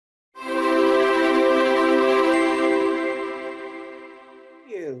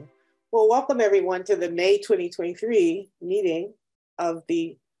Well, welcome everyone to the May 2023 meeting of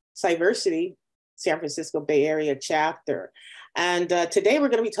the Cyversity San Francisco Bay Area chapter. And today we're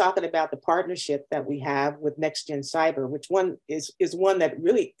going to be talking about the partnership that we have with NextGen Cyber, which is one that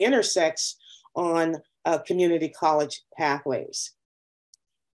really intersects on community college pathways.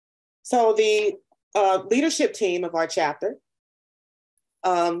 So the leadership team of our chapter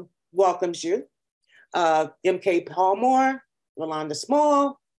welcomes you. MK Palmore, Rolanda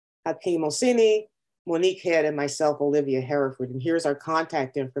Small, Hakeem Osini, Monique Head, and myself, Olivia Hereford. And here's our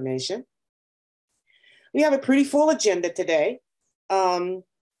contact information. We have a pretty full agenda today.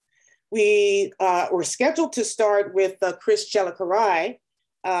 We were scheduled to start with Chris Chelakarai,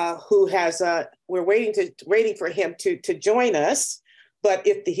 who has, we're waiting for him to join us. But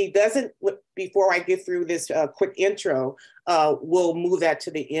if he doesn't, before I get through this quick intro, we'll move that to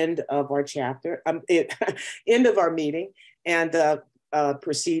the end of our chapter, end of our meeting, and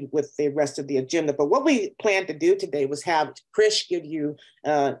proceed with the rest of the agenda. But what we planned to do today was have Chris give you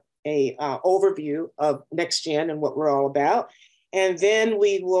a overview of NextGen and what we're all about. And then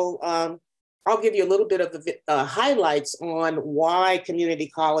we will, I'll give you a little bit of the highlights on why community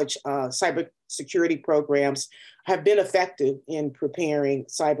college cybersecurity programs have been effective in preparing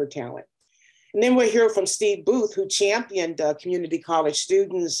cyber talent. And then we'll hear from Steve Booth, who championed community college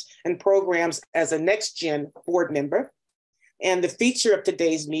students and programs as a NextGen board member. And the feature of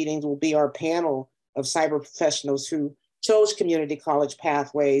today's meetings will be our panel of cyber professionals who chose community college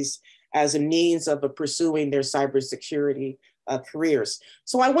pathways as a means of pursuing their cybersecurity careers.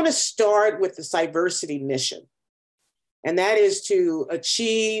 So I want to start with the Cyversity mission, and that is to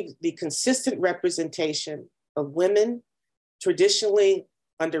achieve the consistent representation of women, traditionally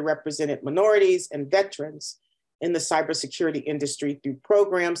underrepresented minorities, and veterans in the cybersecurity industry through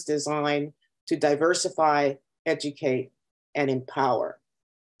programs designed to diversify, educate, and empower.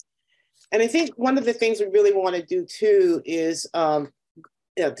 And I think one of the things we really want to do too is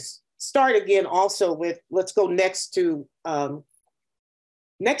start again also with, let's go next to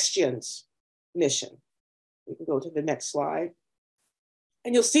NextGen's mission. We can go to the next slide.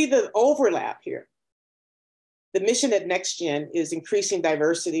 And you'll see the overlap here. The mission at NextGen is increasing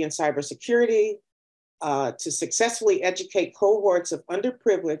diversity in cybersecurity to successfully educate cohorts of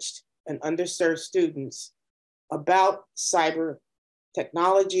underprivileged and underserved students about cyber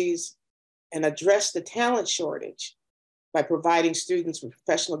technologies and address the talent shortage by providing students with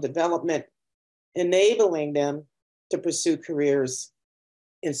professional development, enabling them to pursue careers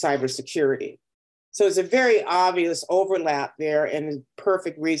in cybersecurity. So it's a very obvious overlap there and a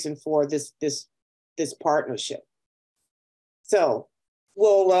perfect reason for this partnership. So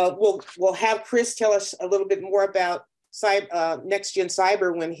we'll have Chris tell us a little bit more about NextGen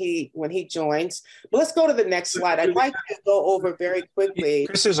Cyber when he joins. But let's go to the next slide. I'd like to go over very quickly.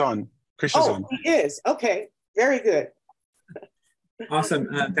 Chris is on. Chris is on. He is. Okay. Very good. Awesome.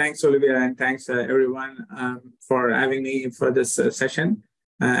 Thanks, Olivia, and thanks everyone for having me for this session.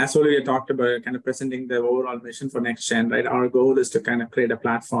 As Olivia talked about, kind of presenting the overall mission for NextGen, right? Our goal is to kind of create a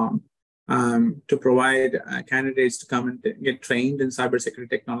platform to provide candidates to come and get trained in cybersecurity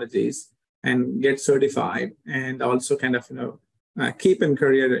technologies and get certified, and also kind of keep in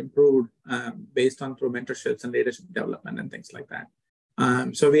career improved based on through mentorships and leadership development and things like that.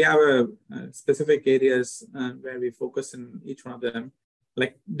 So we have specific areas where we focus in each one of them,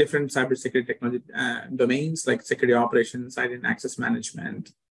 like different cybersecurity technology domains, like security operations, identity access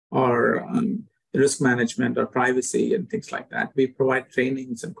management, or risk management, or privacy, and things like that. We provide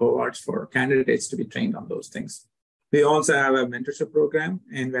trainings and cohorts for candidates to be trained on those things. We also have a mentorship program,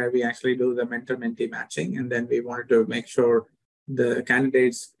 and where we actually do the mentor-mentee matching, and then we wanted to make sure the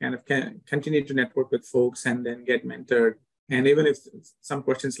candidates kind of can continue to network with folks and then get mentored. And even if some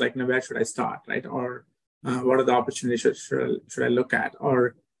questions like, where should I start, right? Or what are the opportunities should I look at?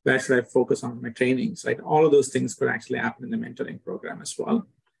 Or where should I focus on my trainings, right? All of those things could actually happen in the mentoring program as well.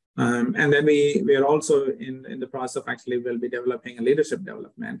 And then we are also in the process of actually will be developing a leadership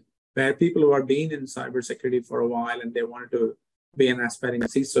development, where people who are been in cybersecurity for a while and they wanted to be an aspiring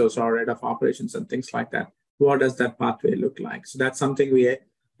CISOs or head of operations and things like that, what does that pathway look like? So that's something we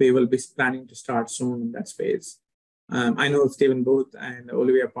will be planning to start soon in that space. I know Stephen Booth and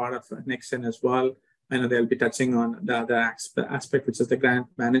Olivia are part of NextGen as well. I know they'll be touching on the other aspect, which is the grant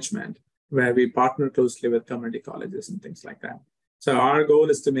management, where we partner closely with community colleges and things like that. So our goal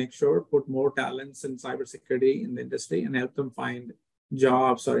is to make sure, put more talents in cybersecurity in the industry and help them find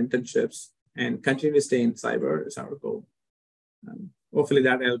jobs or internships and continue to stay in cyber is our goal. Hopefully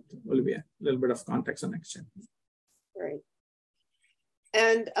that helped Olivia, a little bit of context on NextGen. Right.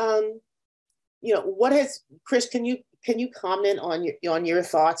 And, what has, Chris, can you can you comment on your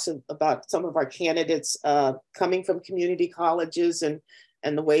thoughts about some of our candidates coming from community colleges and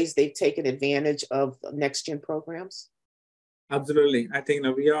the ways they've taken advantage of NextGen programs? Absolutely. I think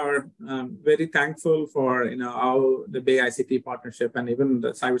we are very thankful for how the Bay ICT partnership and even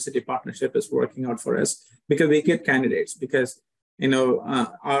the Cyversity partnership is working out for us, because we get candidates, because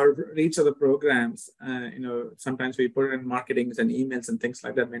our reach of the programs, sometimes we put in marketings and emails and things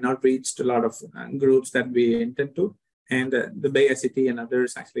like that may not reach to a lot of groups that we intend to, and the Bay ICT and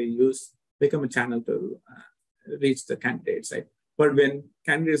others actually become a channel to reach the candidates, right? But when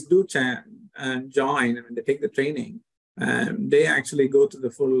candidates do join and when they take the training, they actually go to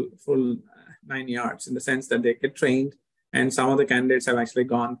the full 9 yards, in the sense that they get trained, and some of the candidates have actually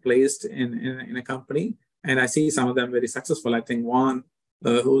gone placed in a company, and I see some of them very successful. I think Juan,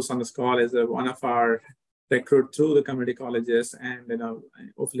 who's on this call, is one of our recruit through the community colleges, and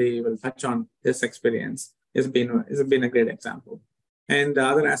hopefully we'll touch on this experience. It's been a great example. And the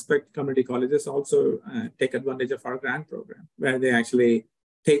other aspect, community colleges also take advantage of our grant program, where they actually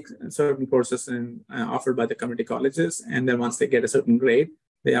take certain courses offered by the community colleges, and then once they get a certain grade,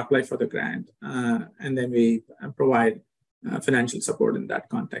 they apply for the grant, and then we provide financial support in that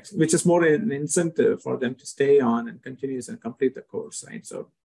context, which is more an incentive for them to stay on and continue and complete the course, right?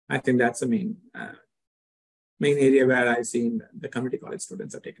 So I think that's the main area where I've seen the community college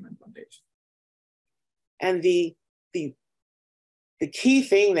students have taken advantage. And the key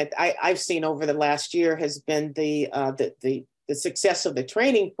thing that I've seen over the last year has been the success of the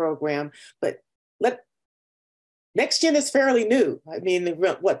training program, but NextGen is fairly new. I mean,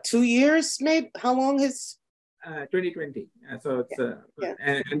 what, 2 years maybe? How long has? 2020. So it's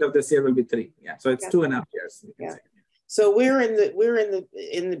end of this year will be 3. Yeah, so it's 2.5 years. Yeah. So we're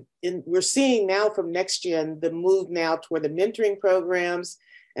seeing now from NextGen the move now toward the mentoring programs,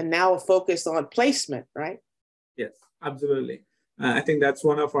 and now a focus on placement, right? Yes, absolutely. I think that's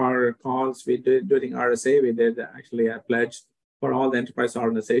one of our calls we did during RSA. We did actually a pledge for all the enterprise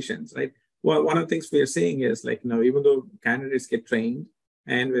organizations, right? Well, one of the things we are seeing is even though candidates get trained,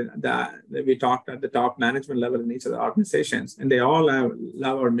 and we talked at the top management level in each of the organizations, and they all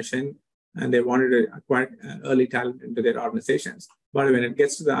love our mission, and they wanted to acquire early talent into their organizations. But when it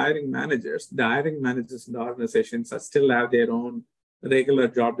gets to the hiring managers in the organizations still have their own regular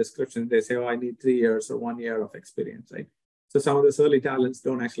job descriptions. They say, oh, I need 3 years or 1 year of experience, right? So some of those early talents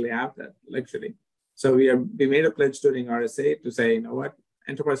don't actually have that luxury. So we made a pledge during RSA to say,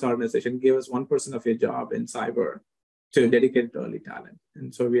 enterprise organization, give us 1% of your job in cyber to dedicate to early talent.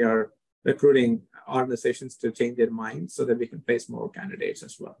 And so we are recruiting organizations to change their minds so that we can place more candidates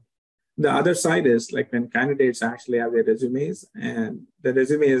as well. The other side is when candidates actually have their resumes, and the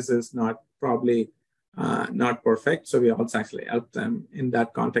resumes is not probably not perfect. So we also actually help them in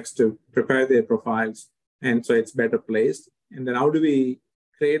that context to prepare their profiles, and so it's better placed. And then how do we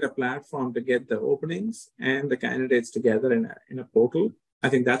create a platform to get the openings and the candidates together in a portal? I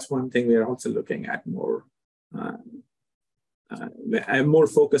think that's one thing we are also looking at more. I'm more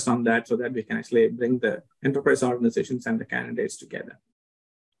focused on that so that we can actually bring the enterprise organizations and the candidates together.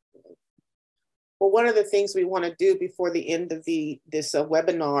 Well, one of the things we want to do before the end of this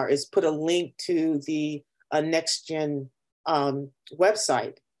webinar is put a link to the NextGen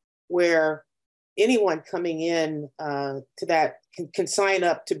website, where anyone coming in to that can sign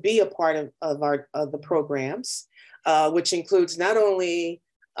up to be a part of the programs, which includes not only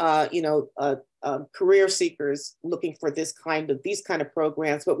career seekers looking for these kind of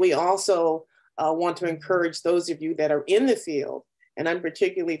programs, but we also want to encourage those of you that are in the field. And I'm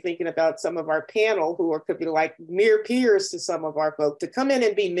particularly thinking about some of our panel who could be like near peers to some of our folks to come in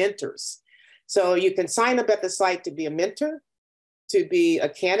and be mentors. So you can sign up at the site to be a mentor, to be a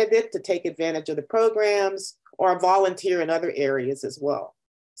candidate, to take advantage of the programs, or volunteer in other areas as well.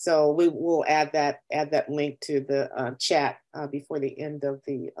 So we will add that link to the chat before the end of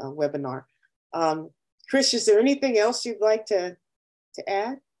the webinar. Chris, is there anything else you'd like to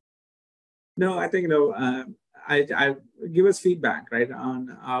add? No, I think I give us feedback, right,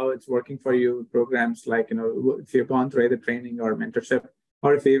 on how it's working for you. Programs like if you've gone through either training or mentorship,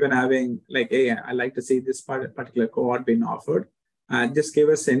 or if you're even having hey, I like to see this particular cohort being offered. Just give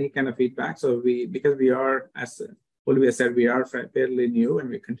us any kind of feedback. So because we are, as Olivia said, we are fairly new and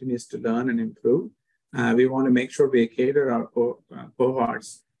we continue to learn and improve. We want to make sure we cater our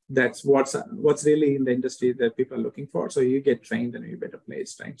cohorts. That's what's really in the industry that people are looking for. So you get trained and you're better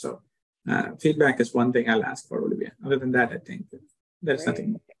placed, right? So feedback is one thing I'll ask for, Olivia. Other than that, I think there's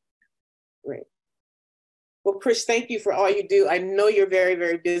nothing. Great. Well, Chris, thank you for all you do. I know you're very,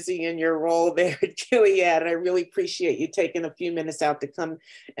 very busy in your role there at Gilead, and I really appreciate you taking a few minutes out to come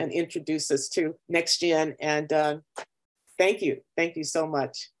and introduce us to NextGen and Thank you. Thank you so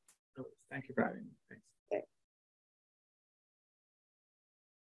much. Thank you for having me. Thanks. Okay.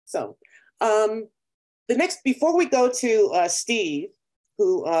 So the next, before we go to Steve,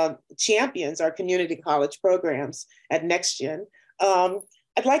 who champions our community college programs at NextGen,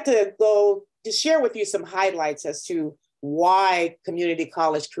 I'd like to go to share with you some highlights as to why community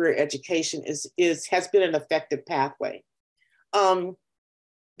college career education has been an effective pathway.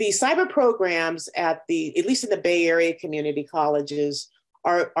 The cyber programs at least in the Bay Area community colleges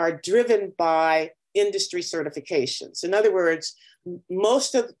are driven by industry certifications. In other words,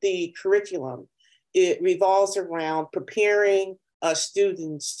 most of the curriculum, it revolves around preparing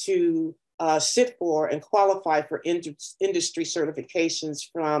students to sit for and qualify for industry certifications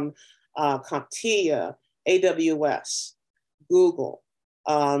from CompTIA, AWS, Google,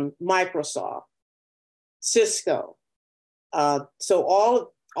 Microsoft, Cisco. So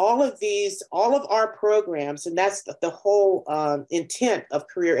all of our programs, and that's the whole intent of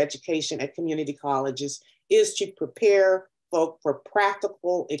career education at community colleges, is to prepare folk for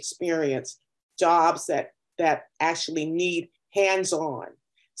practical experience, jobs that actually need hands-on.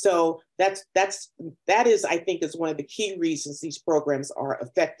 So that is, I think, is one of the key reasons these programs are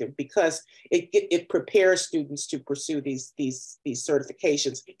effective, because it prepares students to pursue these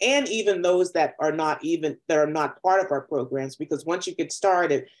certifications, and even those that are not part of our programs, because once you get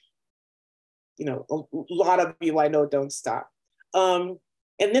started, you know, a lot of you I know don't stop. And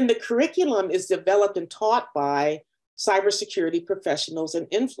then the curriculum is developed and taught by cybersecurity professionals and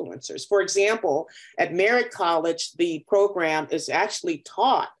influencers. For example, at Merritt College, the program is actually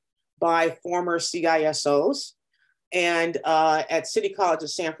taught by former CISOs. And at City College of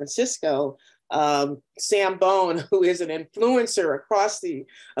San Francisco, Sam Bone, who is an influencer across the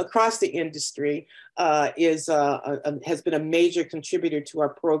industry, has been a major contributor to our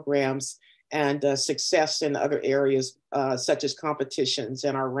programs and success in other areas, such as competitions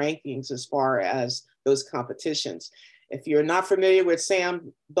and our rankings as far as those competitions. If you're not familiar with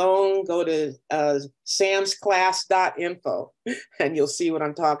Sam Bone, go to samsclass.info and you'll see what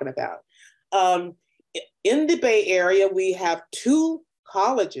I'm talking about. In the Bay Area, we have 2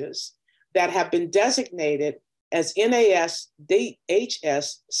 colleges that have been designated as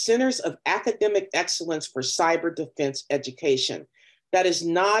NASDHS Centers of Academic Excellence for Cyber Defense Education. That is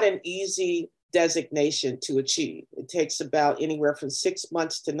not an easy designation to achieve. It takes about anywhere from 6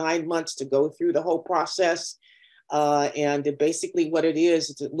 months to 9 months to go through the whole process. And basically what it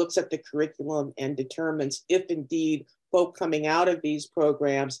is it looks at the curriculum and determines if indeed folk coming out of these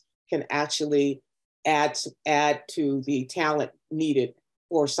programs can actually add to the talent needed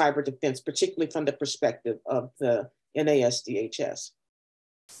for cyber defense, particularly from the perspective of the NASDHS.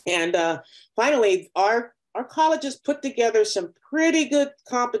 And finally, our colleges put together some pretty good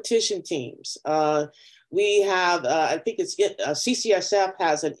competition teams. We have, I think CCSF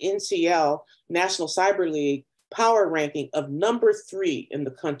has an NCL, National Cyber League, power ranking of number 3 in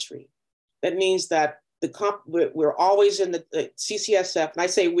the country. That means that we're always in the CCSF, and I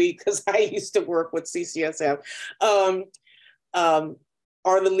say we because I used to work with CCSF,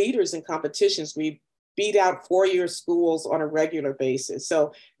 are the leaders in competitions. We beat out 4-year schools on a regular basis.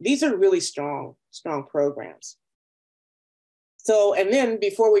 So these are really strong programs. So, and then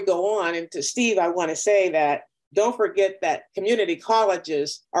before we go on, and to Steve, I want to say that don't forget that community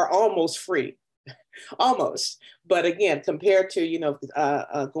colleges are almost free. Almost, but again, compared to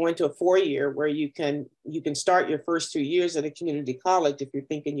going to a 4-year where you can start your first 2 years at a community college if you're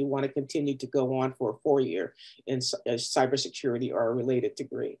thinking you want to continue to go on for a 4-year in cybersecurity or a related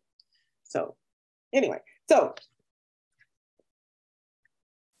degree. So anyway, so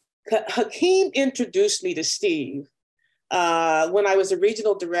Hakeem introduced me to Steve when I was a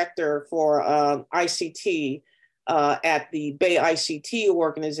regional director for ICT at the Bay ICT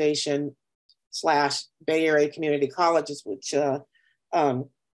organization / Bay Area Community Colleges, which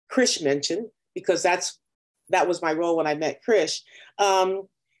Krish mentioned, because that was my role when I met Krish. And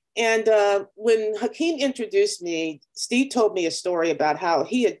when Hakeem introduced me, Steve told me a story about how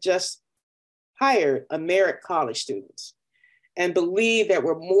he had just hired a Merritt College students and believed there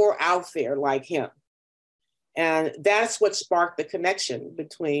were more out there like him. And that's what sparked the connection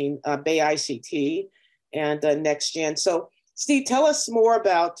between Bay ICT and NextGen. So Steve, tell us more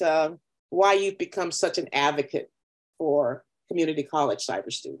about why you've become such an advocate for community college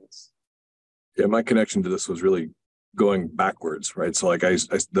cyber students. Yeah, my connection to this was really going backwards, right? So like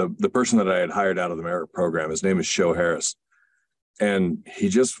the person that I had hired out of the Merit program, his name is Sho Harris. And he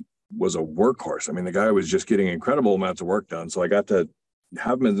just was a workhorse. I mean, the guy was just getting incredible amounts of work done. So I got to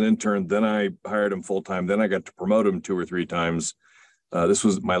have him as an intern. Then I hired him full-time. Then I got to promote him 2 or 3 times. This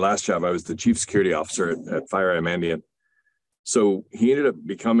was my last job. I was the chief security officer at FireEye Mandiant. So he ended up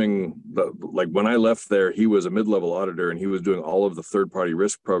becoming like when I left there, he was a mid-level auditor and he was doing all of the third-party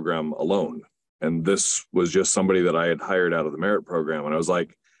risk program alone. And this was just somebody that I had hired out of the merit program. And I was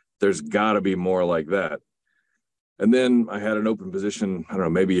like, there's got to be more like that. And then I had an open position, I don't know,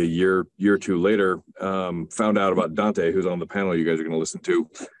 maybe a year or two later, found out about Dante, who's on the panel you guys are going to listen to,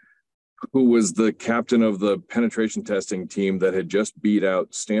 who was the captain of the penetration testing team that had just beat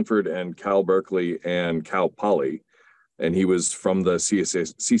out Stanford and Cal Berkeley and Cal Poly. And he was from the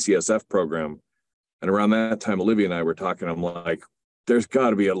CCSF program. And around that time, Olivia and I were talking. I'm like, there's got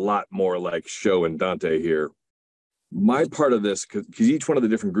to be a lot more like Show and Dante here. My part of this, because each one of the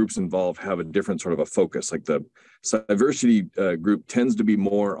different groups involved have a different sort of a focus. Like the Cyversity group tends to be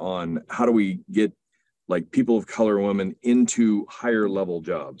more on how do we get like people of color and women into higher level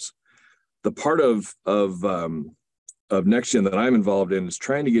jobs. The part of NextGen that I'm involved in is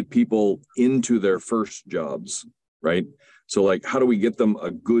trying to get people into their first jobs, right? So like, how do we get them a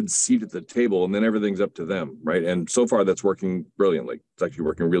good seat at the table, and then everything's up to them, right? And so far that's working brilliantly. It's actually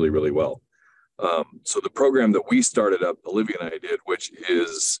working really, really well. So the program that we started up, Olivia and I did, which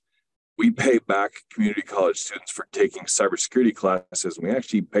is we pay back community college students for taking cybersecurity classes. And we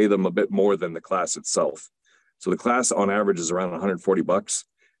actually pay them a bit more than the class itself. So the class on average is around $140.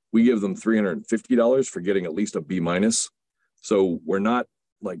 We give them $350 for getting at least a B-. So we're not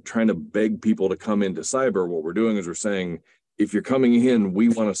like trying to beg people to come into cyber. What we're doing is we're saying, if you're coming in, we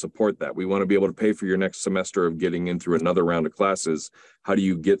want to support that. We want to be able to pay for your next semester of getting in through another round of classes. How do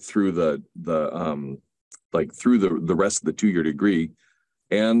you get through the rest of the 2-year degree?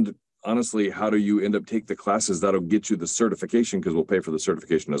 And honestly, how do you end up take the classes that'll get you the certification? Because we'll pay for the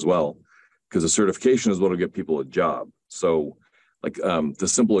certification as well. Because the certification is what will get people a job. So like the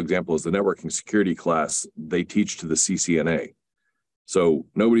simple example is the networking security class they teach to the CCNA. So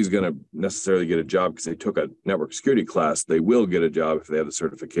nobody's going to necessarily get a job because they took a network security class. They will get a job if they have the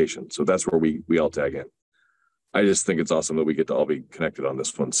certification. So that's where we all tag in. I just think it's awesome that we get to all be connected on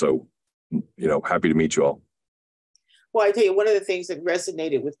this one. So, happy to meet you all. Well, I tell you, one of the things that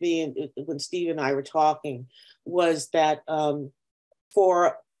resonated with me when Steve and I were talking was that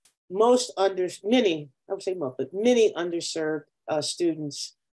for many underserved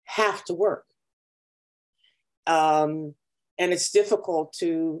students have to work. And it's difficult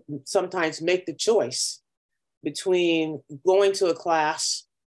to sometimes make the choice between going to a class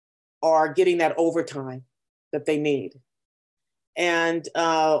or getting that overtime that they need. And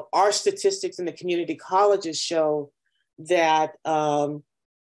our statistics in the community colleges show that the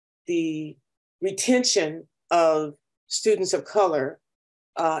retention of students of color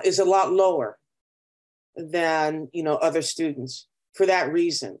is a lot lower than other students for that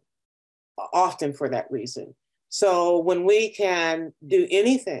reason, often for that reason. So when we can do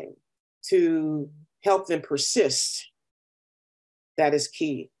anything to help them persist, that is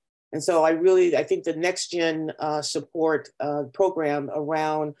key. And so I think the NextGen support program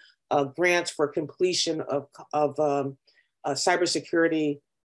around grants for completion of cybersecurity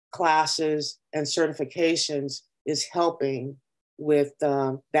classes and certifications is helping with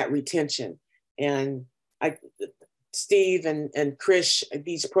that retention. And Steve and Chris,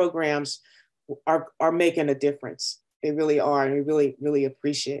 these programs are making a difference. They really are, and we really, really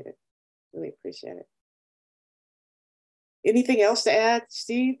appreciate it. Really appreciate it. Anything else to add,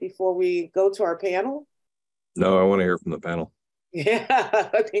 Steve, before we go to our panel? No, I want to hear from the panel. Yeah,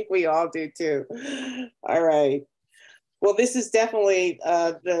 I think we all do too. All right. Well, this is definitely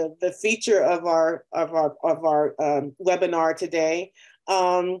the feature of our webinar today.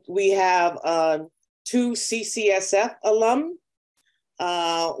 We have 2 CCSF alum,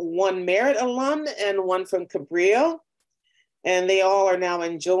 1 Merit alum, and 1 from Cabrillo. And they all are now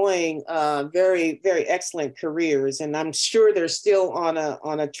enjoying very, very excellent careers. And I'm sure they're still on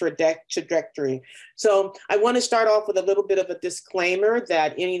a trajectory. So I want to start off with a little bit of a disclaimer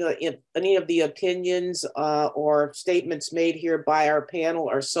that any of the opinions or statements made here by our panel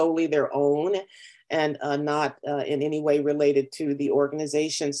are solely their own and not in any way related to the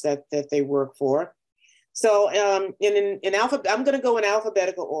organizations that they work for. So I'm going to go in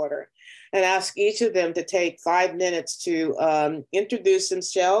alphabetical order and ask each of them to take 5 minutes to introduce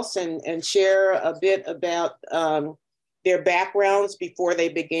themselves and share a bit about their backgrounds before they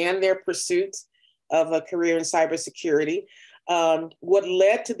began their pursuit of a career in cybersecurity, what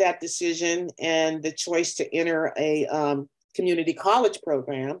led to that decision and the choice to enter a community college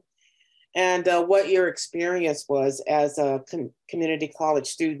program, and what your experience was as a community college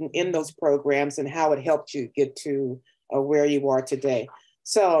student in those programs and how it helped you get to where you are today.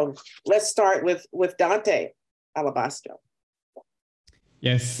 So let's start with Dante Alabastro.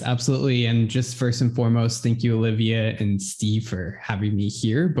 Yes, absolutely. And just first and foremost, thank you, Olivia and Steve, for having me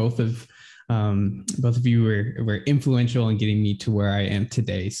here. Both of you were influential in getting me to where I am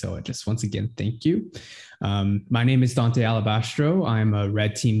today. So just once again, thank you. My name is Dante Alabastro. I'm a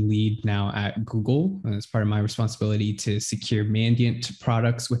red team lead now at Google. As part of my responsibility to secure Mandiant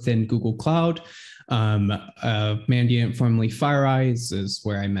products within Google Cloud. Mandiant, formerly FireEye, is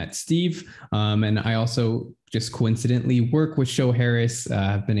where I met Steve. And I also just coincidentally work with Show Harris.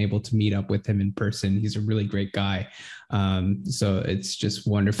 I've been able to meet up with him in person. He's a really great guy. So it's just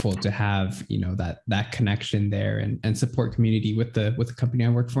wonderful to have, that connection there and support community with the company I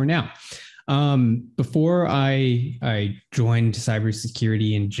work for now. Before I joined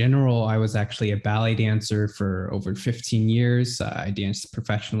cybersecurity in general, I was actually a ballet dancer for over 15 years. I danced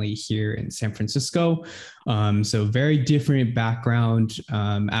professionally here in San Francisco. So very different background.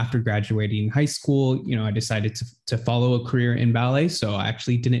 After graduating high school, I decided to follow a career in ballet. So I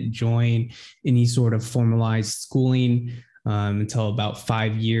actually didn't join any sort of formalized schooling until about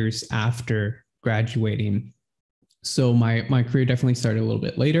 5 years after graduating. So my career definitely started a little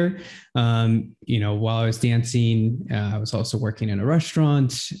bit later. While I was dancing, I was also working in a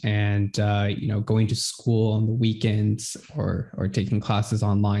restaurant and, going to school on the weekends or taking classes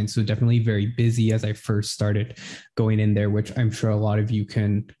online. So definitely very busy as I first started going in there, which I'm sure a lot of you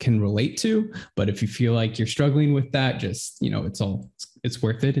can relate to. But if you feel like you're struggling with that, just, it's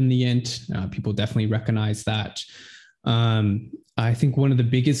worth it in the end. People definitely recognize that. I think one of the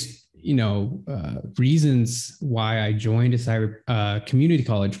biggest reasons why I joined a cyber community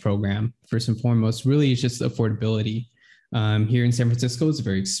college program, first and foremost, really is just affordability. Here in San Francisco, it's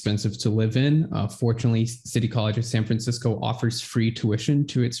very expensive to live in. Fortunately, City College of San Francisco offers free tuition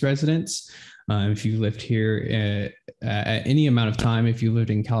to its residents. If you lived here at any amount of time, if you lived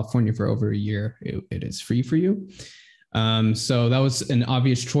in California for over a year, it is free for you. So that was an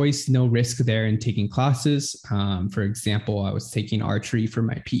obvious choice, no risk there in taking classes. For example, I was taking archery for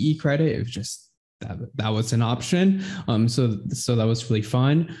my PE credit. It was just that was an option. So that was really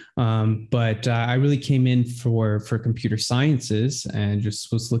fun. But I really came in for computer sciences and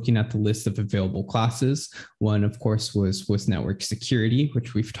just was looking at the list of available classes. One, of course, was network security,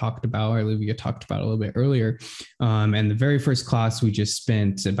 which we've talked about, or Olivia talked about a little bit earlier. And the very first class, we just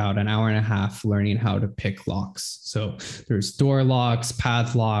spent about an hour and a half learning how to pick locks. So there's door locks,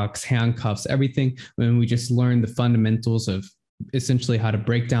 padlocks, handcuffs, everything. And we just learned the fundamentals of essentially how to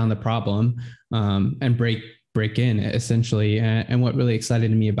break down the problem and break in essentially. And what really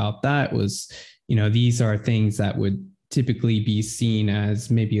excited me about that was, these are things that would typically be seen as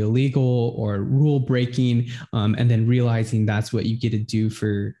maybe illegal or rule breaking. And then realizing that's what you get to do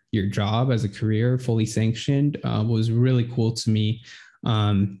for your job as a career, fully sanctioned, was really cool to me.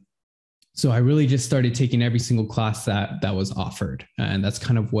 So I really just started taking every single class that was offered. And that's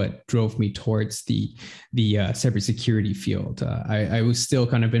kind of what drove me towards the cybersecurity field. I was still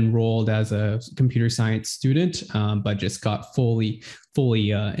kind of enrolled as a computer science student, but just got fully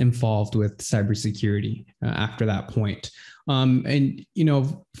involved with cybersecurity after that point. And,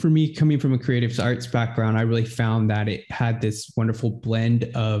 for me, coming from a creative arts background, I really found that it had this wonderful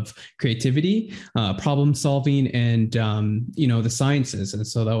blend of creativity, problem solving, and, the sciences. And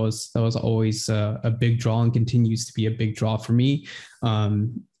so that was always a big draw and continues to be a big draw for me.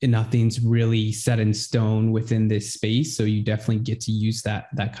 And nothing's really set in stone within this space. So you definitely get to use that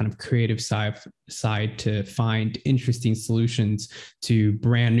kind of creative side to find interesting solutions to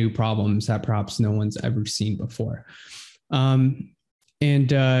brand new problems that perhaps no one's ever seen before.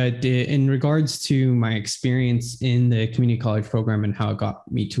 In regards to my experience in the community college program and how it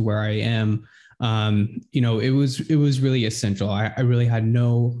got me to where I am, it was really essential. I really had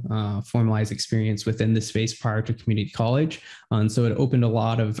no formalized experience within the space prior to community college. And so it opened a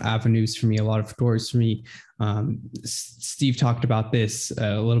lot of avenues for me, a lot of doors for me. Steve talked about this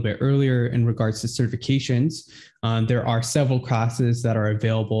a little bit earlier in regards to certifications. There are several classes that are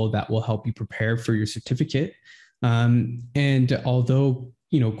available that will help you prepare for your certificate. And although,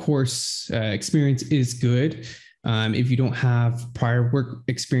 course experience is good, if you don't have prior work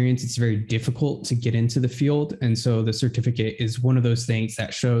experience, it's very difficult to get into the field. And so the certificate is one of those things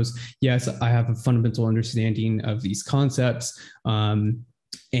that shows, yes, I have a fundamental understanding of these concepts. And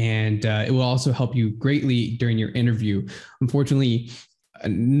it will also help you greatly during your interview. Unfortunately,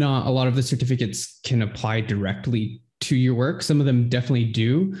 not a lot of the certificates can apply directly to your work. Some of them definitely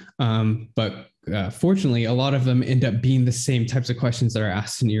do, but fortunately, a lot of them end up being the same types of questions that are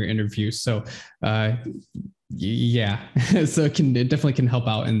asked in your interview. So yeah, so it definitely can help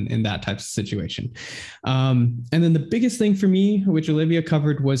out in that type of situation. And then the biggest thing for me, which Olivia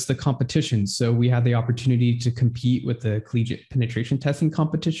covered, was the competition. So we had the opportunity to compete with the collegiate penetration testing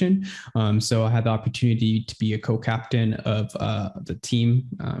competition. So I had the opportunity to be a co-captain of the team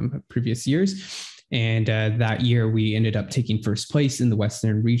previous years. And that year we ended up taking first place in the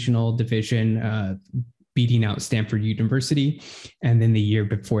Western Regional Division, beating out Stanford University. And then the year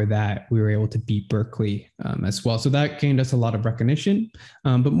before that, we were able to beat Berkeley as well. So that gained us a lot of recognition.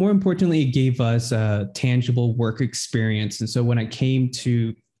 But more importantly, it gave us a tangible work experience. And so when I came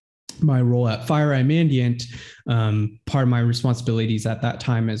to my role at FireEye Mandiant, part of my responsibilities at that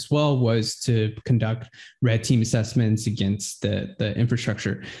time as well was to conduct red team assessments against the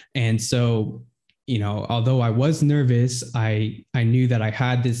infrastructure. And so, although I was nervous, I knew that I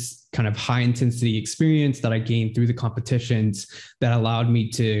had this kind of high intensity experience that I gained through the competitions that allowed me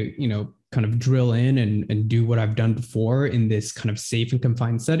to, kind of drill in and do what I've done before in this kind of safe and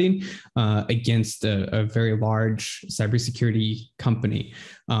confined setting against a very large cybersecurity company.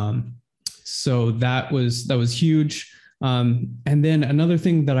 So that was huge. And then another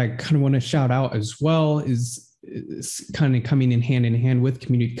thing that I kind of want to shout out as well is kind of coming in hand with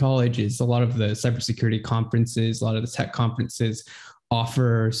community college is a lot of the cybersecurity conferences, a lot of the tech conferences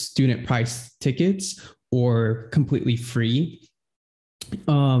offer student price tickets or completely free.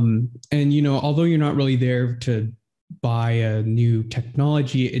 And, although you're not really there to buy a new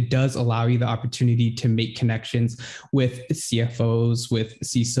technology, it does allow you the opportunity to make connections with CFOs, with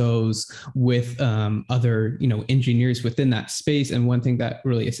CISOs, with other, engineers within that space. And one thing that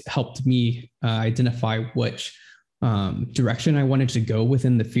really has helped me identify which direction I wanted to go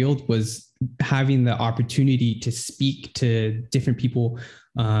within the field was having the opportunity to speak to different people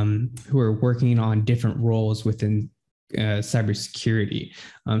who are working on different roles within cybersecurity.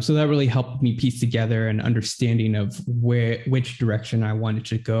 So that really helped me piece together an understanding of which direction I wanted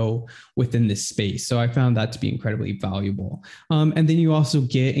to go within this space. So I found that to be incredibly valuable. And then you also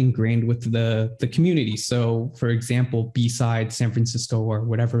get ingrained with the community. So for example, B-Side San Francisco or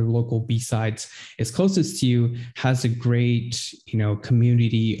whatever local B-Sides is closest to you has a great,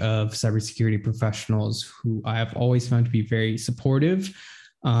 community of cybersecurity professionals who I have always found to be very supportive.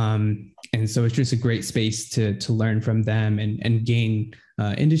 And so it's just a great space to learn from them and gain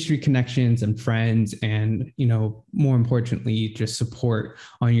industry connections and friends and, more importantly, just support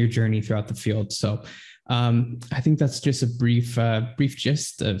on your journey throughout the field. So I think that's just a brief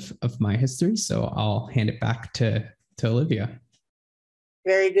gist of my history. So I'll hand it back to Olivia.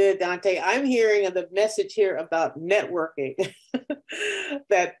 Very good, Dante. I'm hearing the message here about networking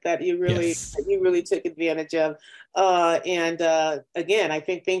that you really took advantage of. And again, I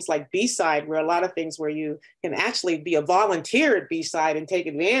think things like B-Side, where a lot of things where you can actually be a volunteer at B-Side and take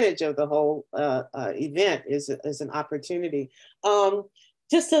advantage of the whole event is an opportunity.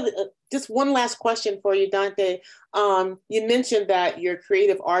 Just one last question for you, Dante. You mentioned that your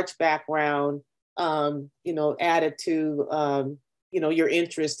creative arts background, added to your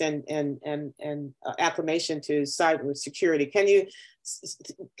interest and acclimation to cybersecurity. Can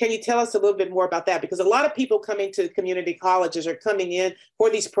you tell us a little bit more about that? Because a lot of people coming to community colleges are coming in for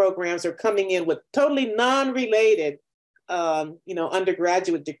these programs are coming in with totally non-related,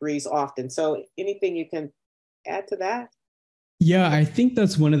 undergraduate degrees often. So anything you can add to that? Yeah, I think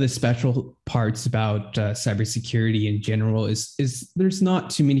that's one of the special parts about cybersecurity in general is there's not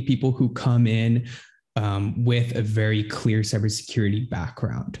too many people who come in with a very clear cybersecurity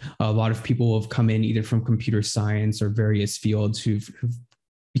background. A lot of people have come in either from computer science or various fields who've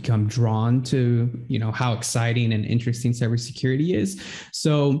become drawn to, how exciting and interesting cybersecurity is.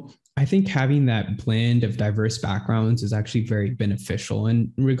 So I think having that blend of diverse backgrounds is actually very beneficial.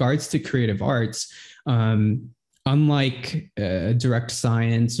 And in regards to creative arts, unlike direct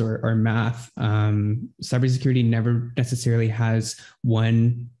science or math, cybersecurity never necessarily has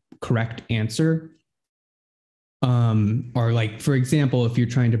one correct answer. Or like, for example, if you're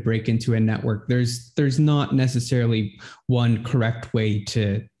trying to break into a network, there's not necessarily one correct way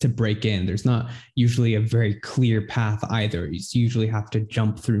to break in. There's not usually a very clear path either. You usually have to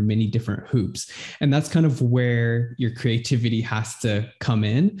jump through many different hoops. And that's kind of where your creativity has to come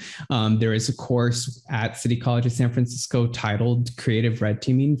in. There is a course at City College of San Francisco titled Creative Red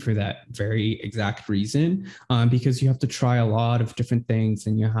Teaming for that very exact reason, because you have to try a lot of different things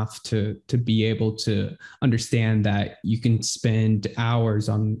and you have to be able to understand that you can spend hours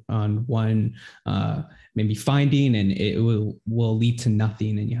on one maybe finding and it will lead to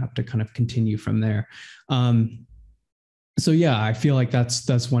nothing and you have to kind of continue from there. So yeah, I feel like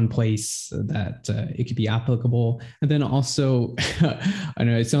that's one place that it could be applicable. And then also, I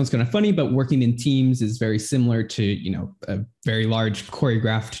know it sounds kind of funny, but working in teams is very similar to, you know, a very large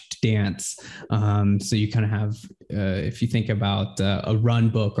choreographed dance. So you kind of have, if you think about a run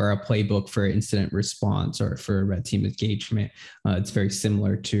book or a playbook for incident response or for red team engagement, it's very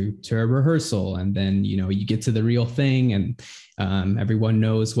similar to a rehearsal. And then, you know, you get to the real thing, and everyone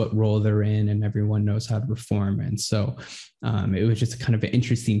knows what role they're in, and everyone knows how to perform. And so it was just kind of an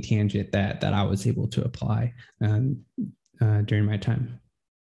interesting tangent that I was able to apply during my time.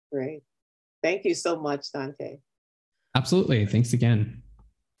 Great. Thank you so much, Dante. Absolutely. Thanks again.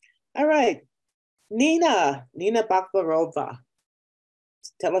 All right. Nina Baklarova,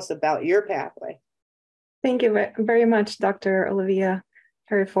 tell us about your pathway. Thank you very much, Dr. Olivia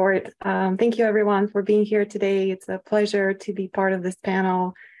Hereford. Thank you, everyone, for being here today. It's a pleasure to be part of this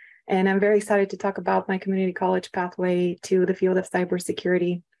panel. And I'm very excited to talk about my community college pathway to the field of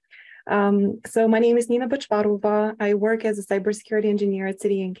cybersecurity. So my name is Nina Baklarova. I work as a cybersecurity engineer at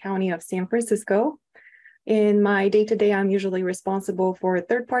City and County of San Francisco. In my day-to-day, I'm usually responsible for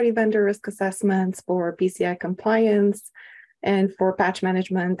third-party vendor risk assessments, for PCI compliance, and for patch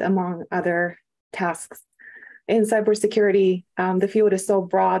management, among other tasks. In cybersecurity, the field is so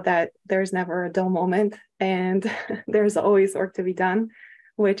broad that there's never a dull moment, and there's always work to be done,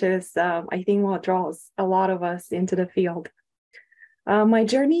 which is, I think, what draws a lot of us into the field. My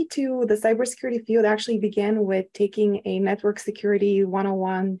journey to the cybersecurity field actually began with taking a network security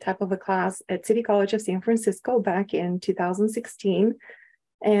 101 type of a class at City College of San Francisco back in 2016.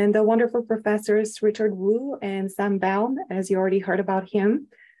 And the wonderful professors, Richard Wu and Sam Baum, as you already heard about him,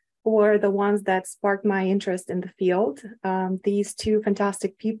 were the ones that sparked my interest in the field. These two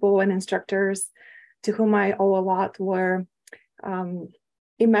fantastic people and instructors to whom I owe a lot were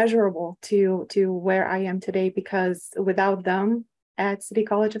immeasurable to where I am today, because without them at City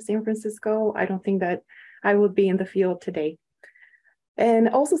College of San Francisco, I don't think that I would be in the field today. And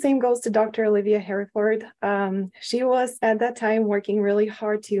also same goes to Dr. Olivia Hereford. She was at that time working really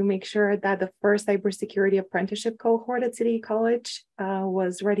hard to make sure that the first cybersecurity apprenticeship cohort at City College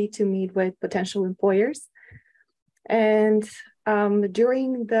was ready to meet with potential employers. And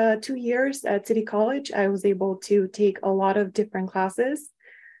during the 2 years at City College, I was able to take a lot of different classes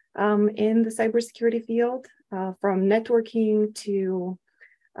in the cybersecurity field, from networking to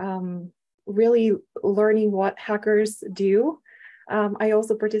really learning what hackers do. I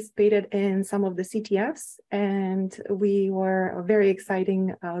also participated in some of the CTFs, and we were a very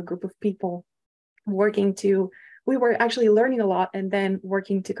exciting group of people we were actually learning a lot and then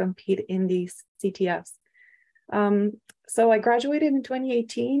working to compete in these CTFs. So I graduated in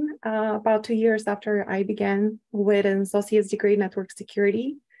 2018, about 2 years after I began, with an associate's degree in network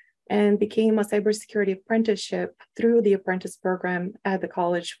security, and became a cybersecurity apprenticeship through the apprentice program at the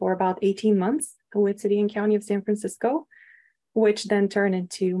college for about 18 months with City and County of San Francisco, which then turned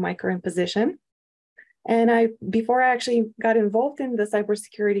into my current position. And before I actually got involved in the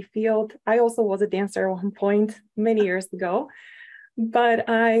cybersecurity field, I also was a dancer at one point many years ago. But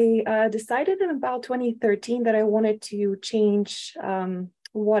I decided in about 2013 that I wanted to change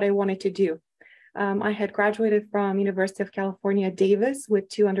what I wanted to do. I had graduated from University of California, Davis with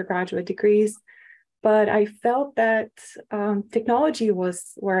 2 undergraduate degrees, but I felt that technology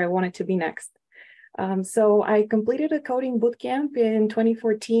was where I wanted to be next. So I completed a coding bootcamp in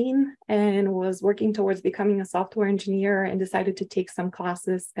 2014 and was working towards becoming a software engineer, and decided to take some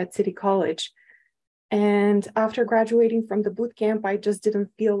classes at City College. And after graduating from the bootcamp, I just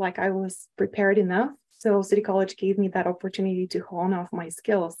didn't feel like I was prepared enough. So City College gave me that opportunity to hone off my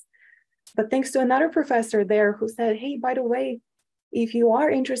skills. But thanks to another professor there who said, hey, by the way, if you are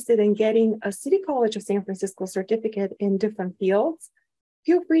interested in getting a City College of San Francisco certificate in different fields,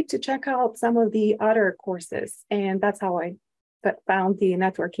 feel free to check out some of the other courses. And that's how I found the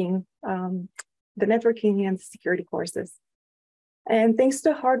networking and the security courses. And thanks to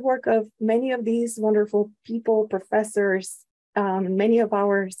the hard work of many of these wonderful people, professors, many of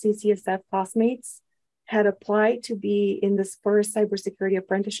our CCSF classmates had applied to be in this first cybersecurity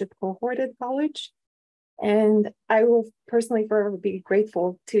apprenticeship cohort at college. And I will personally forever be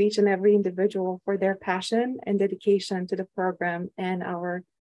grateful to each and every individual for their passion and dedication to the program and our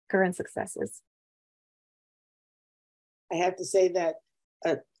current successes. I have to say that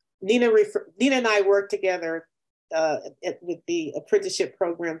Nina and I worked together with the apprenticeship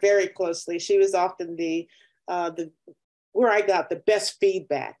program very closely. She was often the where I got the best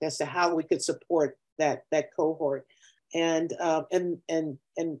feedback as to how we could support that cohort, and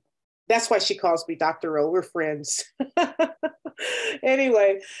that's why she calls me Dr. O. We're friends.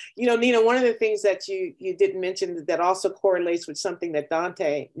 Anyway, Nina, one of the things that you didn't mention that also correlates with something that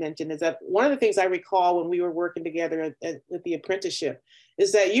Dante mentioned is that one of the things I recall when we were working together with the apprenticeship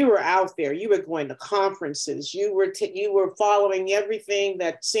is that you were out there, you were going to conferences, you were following everything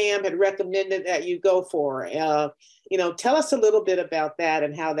that Sam had recommended that you go for. Tell us a little bit about that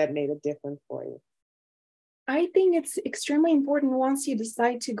and how that made a difference for you. I think it's extremely important once you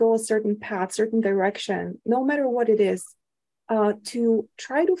decide to go a certain path, certain direction, no matter what it is, to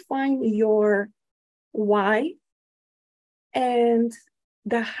try to find your why, and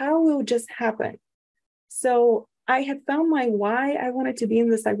the how will just happen. So I had found my why. I wanted to be in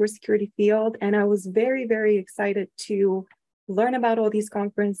the cybersecurity field, and I was very, very excited to learn about all these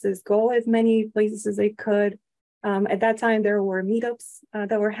conferences, go as many places as I could. At that time, there were meetups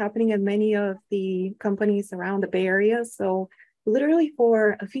that were happening at many of the companies around the Bay Area. So literally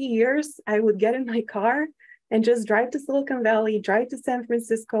for a few years, I would get in my car and just drive to Silicon Valley, drive to San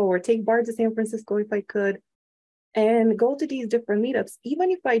Francisco, or take BART to San Francisco if I could, and go to these different meetups.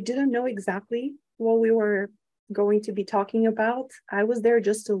 Even if I didn't know exactly what we were going to be talking about, I was there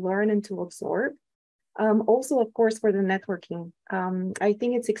just to learn and to absorb. Also, of course, for the networking. I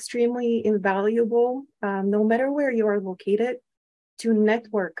think it's extremely invaluable, no matter where you are located, to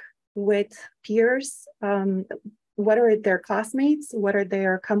network with peers, whether they're classmates, whether they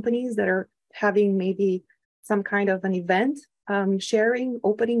are companies that are having maybe some kind of an event, sharing,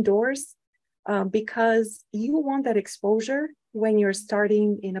 opening doors, because you want that exposure when you're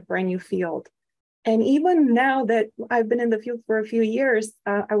starting in a brand new field. And even now that I've been in the field for a few years,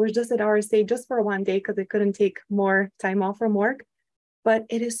 I was just at RSA just for one day because I couldn't take more time off from work. But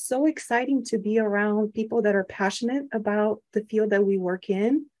it is so exciting to be around people that are passionate about the field that we work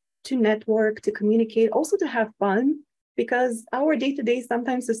in, to network, to communicate, also to have fun, because our day-to-day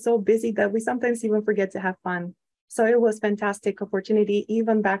sometimes is so busy that we sometimes even forget to have fun. So it was a fantastic opportunity,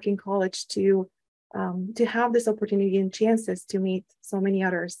 even back in college, to have this opportunity and chances to meet so many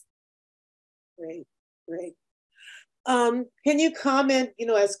others. Great, great. Can you comment,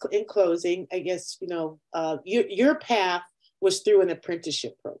 as in closing, I guess, your path was through an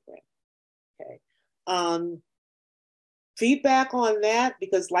apprenticeship program. Okay. Feedback on that,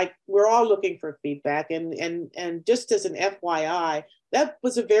 because we're all looking for feedback, and just as an FYI, that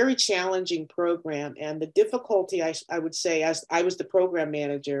was a very challenging program. And the difficulty, I would say, as I was the program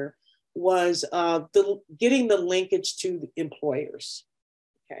manager, was getting the linkage to the employers.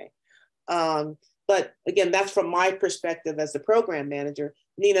 Okay. But again, that's from my perspective as the program manager.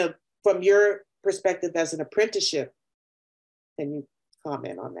 Nina, from your perspective as an apprenticeship, can you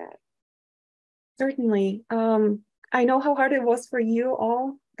comment on that? Certainly. I know how hard it was for you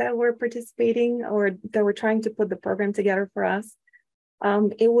all that were participating or that were trying to put the program together for us.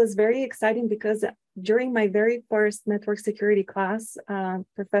 It was very exciting because during my very first network security class,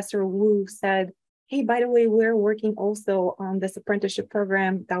 Professor Wu said, hey, by the way, we're working also on this apprenticeship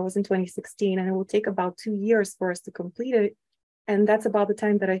program. That was in 2016, and it will take about 2 years for us to complete it. And that's about the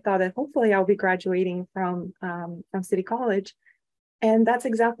time that I thought that hopefully I'll be graduating from City College. And that's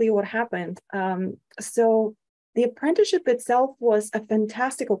exactly what happened. So the apprenticeship itself was a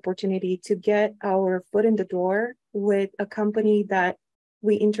fantastic opportunity to get our foot in the door with a company that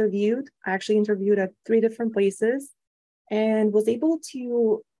we interviewed. I actually interviewed at 3 different places and was able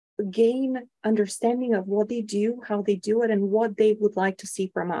to gain understanding of what they do, how they do it, and what they would like to see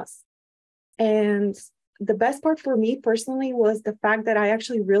from us. And the best part for me personally was the fact that I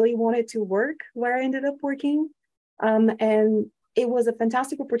actually really wanted to work where I ended up working. And it was a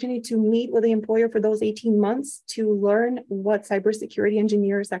fantastic opportunity to meet with the employer for those 18 months to learn what cybersecurity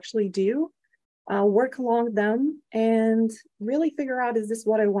engineers actually do, work along them, and really figure out, is this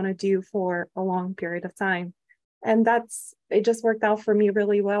what I want to do for a long period of time? And it just worked out for me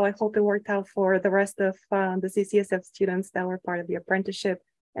really well. I hope it worked out for the rest of the CCSF students that were part of the apprenticeship.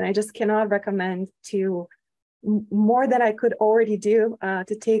 And I just cannot recommend to more than I could already do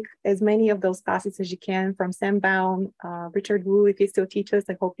to take as many of those classes as you can from Sam Baum, Richard Wu, if he still teaches,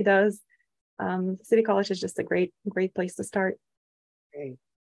 I hope he does. City College is just a great place to start. Great,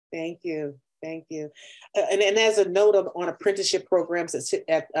 thank you. Thank you. And as a note on apprenticeship programs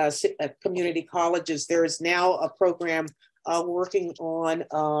at community colleges, there is now a program working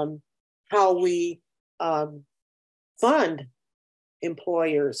on how we fund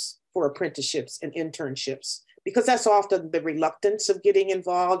employers for apprenticeships and internships, because that's often the reluctance of getting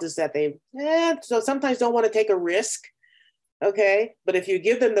involved, is that they so sometimes don't want to take a risk. Okay, but if you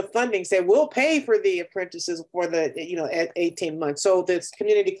give them the funding, say we'll pay for the apprentices for the at 18 months. So the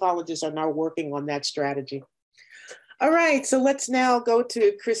community colleges are now working on that strategy. All right, so let's now go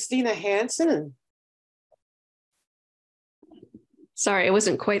to Christina Hansen. Sorry, I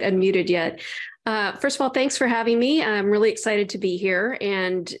wasn't quite unmuted yet. First of all, thanks for having me. I'm really excited to be here.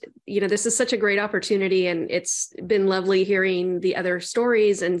 And, this is such a great opportunity, and it's been lovely hearing the other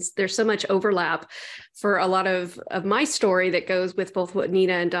stories. And there's so much overlap for a lot of my story that goes with both what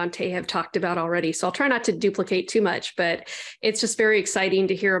Nina and Dante have talked about already. So I'll try not to duplicate too much, but it's just very exciting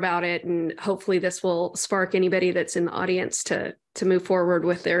to hear about it. And hopefully this will spark anybody that's in the audience to move forward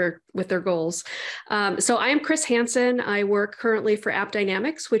with their goals. So I am Chris Hansen. I work currently for App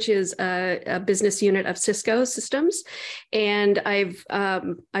Dynamics, which is a business unit of Cisco Systems. And I've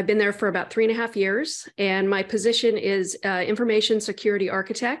been there for about 3.5 years. And my position is information security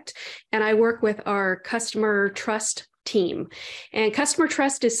architect. And I work with our customer trust team. And customer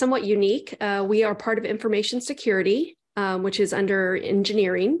trust is somewhat unique. We are part of information security, which is under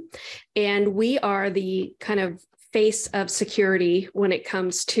engineering. And we are the kind of face of security when it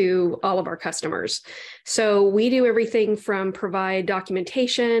comes to all of our customers. So we do everything from provide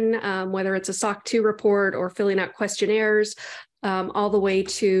documentation, whether it's a SOC 2 report or filling out questionnaires, all the way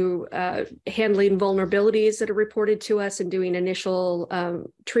to handling vulnerabilities that are reported to us and doing initial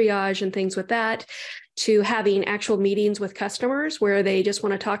triage and things with that, to having actual meetings with customers where they just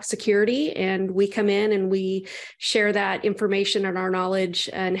want to talk security, and we come in and we share that information and our knowledge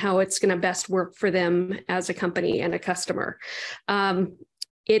and how it's going to best work for them as a company and a customer.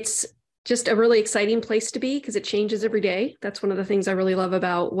 It's just a really exciting place to be because it changes every day. That's one of the things I really love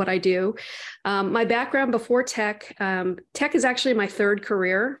about what I do. My background before tech is actually my third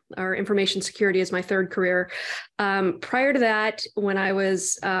career, or information security is my third career. Prior to that, when I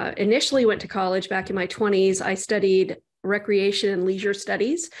was initially went to college back in my 20s, I studied recreation and leisure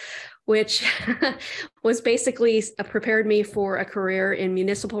studies, which was basically prepared me for a career in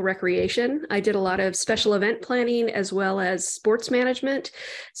municipal recreation. I did a lot of special event planning as well as sports management.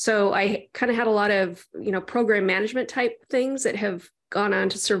 So I kind of had a lot of, program management type things that have gone on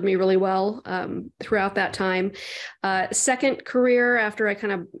to serve me really well throughout that time. Second career, after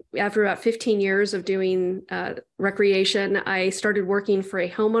about 15 years of doing recreation, I started working for a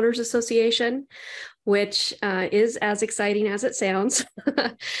homeowners association, which is as exciting as it sounds.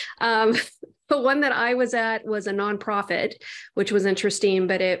 The one that I was at was a nonprofit, which was interesting,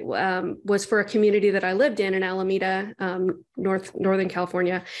 but it was for a community that I lived in Alameda, Northern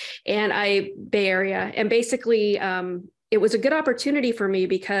California, and Bay Area. And basically, it was a good opportunity for me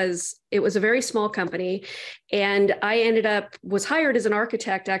because it was a very small company, and I was hired as an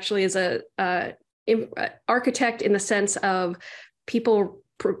architect, actually as a architect in the sense of people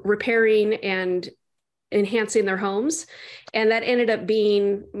repairing and enhancing their homes. And that ended up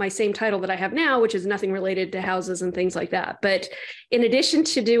being my same title that I have now, which is nothing related to houses and things like that. But in addition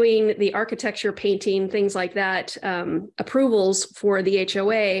to doing the architecture, painting, things like that, approvals for the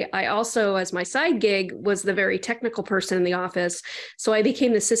HOA, I also, as my side gig, was the very technical person in the office. So I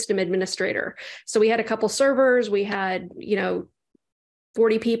became the system administrator. So we had a couple servers, we had,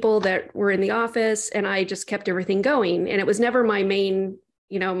 40 people that were in the office, and I just kept everything going. And it was never my main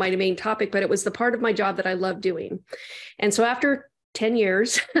topic, but it was the part of my job that I loved doing. And so after 10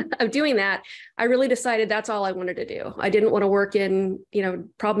 years of doing that, I really decided that's all I wanted to do. I didn't want to work in,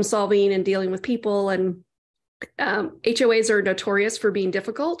 problem solving and dealing with people. And HOAs are notorious for being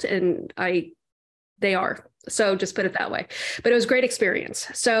difficult, and they are. So just put it that way. But it was a great experience.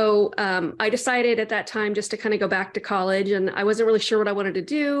 So I decided at that time just to kind of go back to college, and I wasn't really sure what I wanted to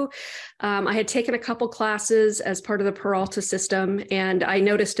do. I had taken a couple classes as part of the Peralta system, and I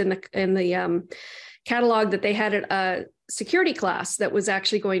noticed in the catalog that they had a security class that was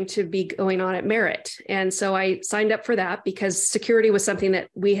actually going to be going on at Merit. And so I signed up for that because security was something that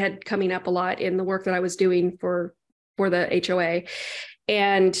we had coming up a lot in the work that I was doing for the HOA.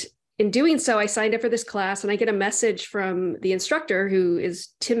 And in doing so, I signed up for this class, and I get a message from the instructor, who is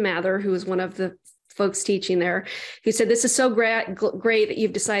Tim Mather, who is one of the folks teaching there, who said, "This is so great that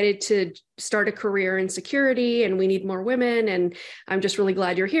you've decided to start a career in security, and we need more women. And I'm just really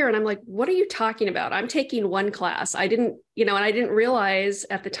glad you're here." And I'm like, "What are you talking about? I'm taking one class." I didn't, and I didn't realize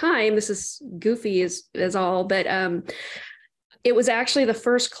at the time, this is goofy as all, but it was actually the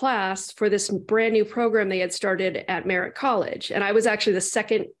first class for this brand new program they had started at Merritt College. And I was actually the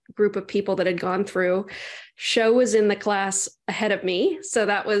second group of people that had gone through. Sho was in the class ahead of me. So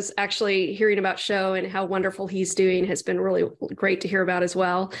that was actually hearing about Sho and how wonderful he's doing has been really great to hear about as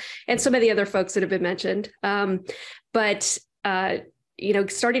well. And some of the other folks that have been mentioned. But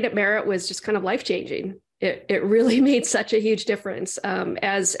starting at Merritt was just kind of life-changing. It really made such a huge difference.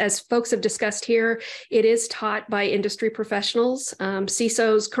 As folks have discussed here, it is taught by industry professionals,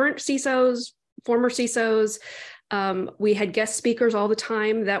 CISOs, current CISOs, former CISOs, We had guest speakers all the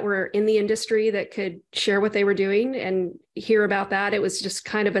time that were in the industry that could share what they were doing and hear about that. It was just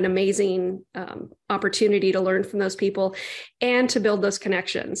kind of an amazing opportunity to learn from those people and to build those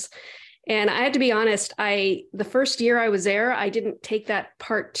connections. And I had to be honest, the first year I was there, I didn't take that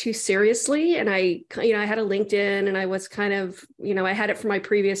part too seriously. And I had a LinkedIn, and I was kind of, I had it from my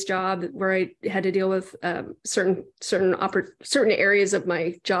previous job where I had to deal with certain areas of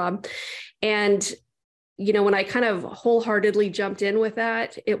my job. And when I kind of wholeheartedly jumped in with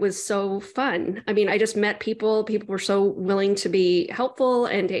that, it was so fun. I mean, I just met people. People were so willing to be helpful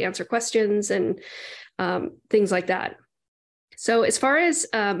and to answer questions and things like that. So as far as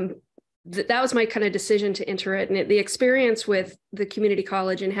that was my kind of decision to enter it, and the experience with the community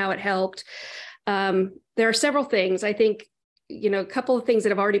college and how it helped. There are several things. I think, a couple of things that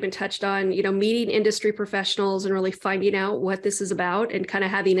have already been touched on, meeting industry professionals and really finding out what this is about and kind of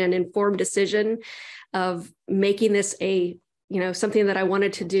having an informed decision of making this something that I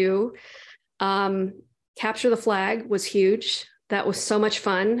wanted to do. Capture the flag was huge. That was so much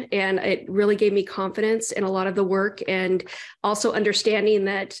fun. And it really gave me confidence in a lot of the work, and also understanding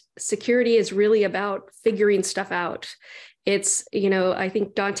that security is really about figuring stuff out. It's, I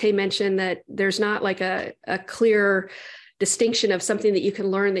think Dante mentioned that there's not like a clear distinction of something that you can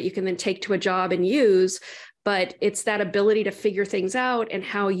learn that you can then take to a job and use, but it's that ability to figure things out and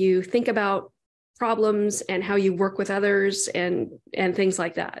how you think about problems and how you work with others and things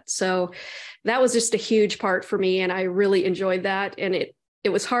like that. So that was just a huge part for me, and I really enjoyed that. And it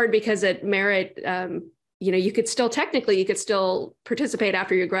was hard because at Merit, you could still participate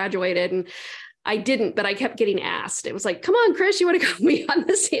after you graduated, and I didn't, but I kept getting asked. It was like, "Come on, Chris, you want to go be on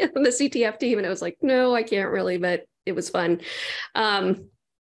the CTF team?" And I was like, "No, I can't really," but it was fun.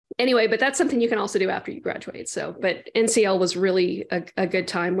 Anyway, but that's something you can also do after you graduate. So, but NCL was really a good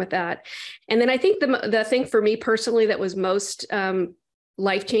time with that. And then I think the thing for me personally that was most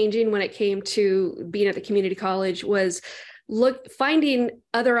life-changing when it came to being at the community college was finding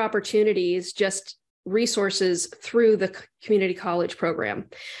other opportunities, just resources through the community college program.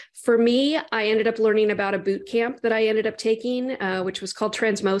 For me, I ended up learning about a boot camp that I ended up taking, which was called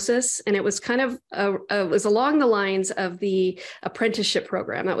Transmosis. And it was kind of, it was along the lines of the apprenticeship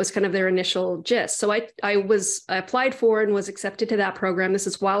program. That was kind of their initial gist. So I applied for and was accepted to that program. This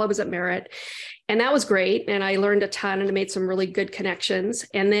is while I was at Merit. And that was great. And I learned a ton and made some really good connections.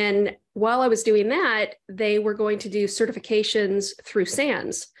 And then while I was doing that, they were going to do certifications through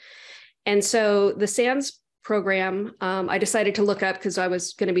SANS. And so the SANS program, I decided to look up because I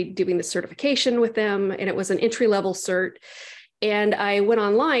was going to be doing the certification with them, and it was an entry-level cert. And I went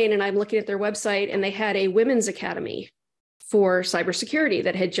online and I'm looking at their website, and they had a women's academy for cybersecurity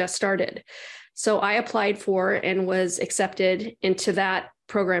that had just started. So I applied for and was accepted into that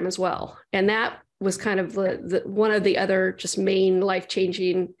program as well. And that was kind of the one of the other just main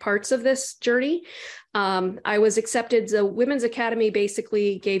life-changing parts of this journey. I was accepted. The Women's Academy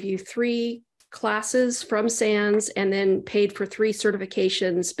basically gave you 3 classes from SANS and then paid for 3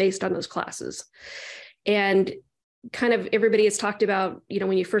 certifications based on those classes. And kind of everybody has talked about,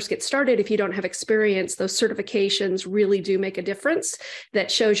 when you first get started, if you don't have experience, those certifications really do make a difference.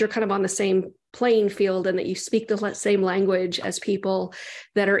 That shows you're kind of on the same playing field and that you speak the same language as people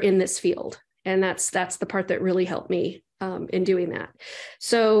that are in this field. And that's the part that really helped me in doing that.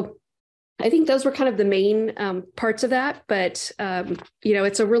 So I think those were kind of the main parts of that, but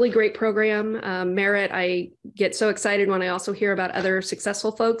it's a really great program. Merit, I get so excited when I also hear about other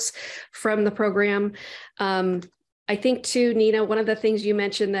successful folks from the program. I think too, Nina, one of the things you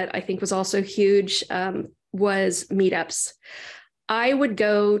mentioned that I think was also huge was meetups. I would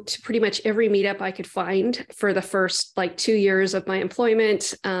go to pretty much every meetup I could find for the first 2 years of my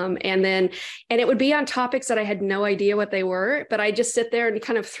employment. And it would be on topics that I had no idea what they were, but I just sit there and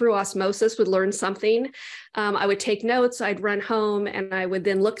kind of through osmosis would learn something. I would take notes, I'd run home, and I would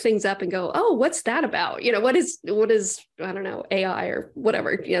then look things up and go, oh, what's that about? What is, I don't know, AI or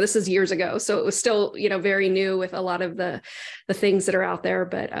whatever, this is years ago. So it was still, very new with a lot of the things that are out there,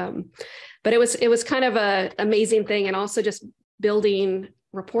 but it was kind of a amazing thing. And also just building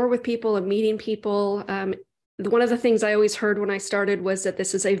rapport with people and meeting people. One of the things I always heard when I started was that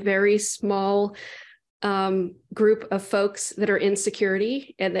this is a very small group of folks that are in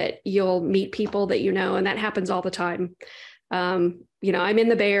security, and that you'll meet people that and that happens all the time. I'm in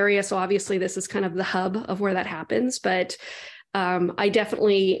the Bay Area, so obviously this is kind of the hub of where that happens, but I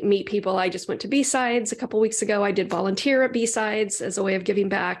definitely meet people. I just went to B-Sides a couple of weeks ago. I did volunteer at B-Sides as a way of giving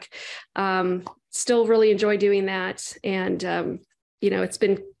back. Still really enjoy doing that. And, it's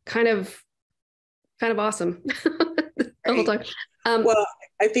been kind of awesome double talk. Well,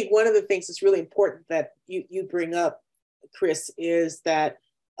 I think one of the things that's really important that you bring up, Chris, is that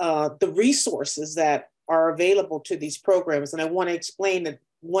the resources that are available to these programs. And I want to explain that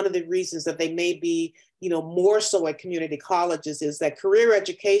one of the reasons that they may be, more so at community colleges is that career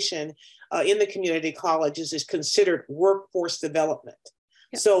education in the community colleges is considered workforce development.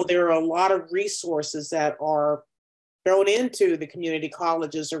 Yep. So there are a lot of resources that are thrown into the community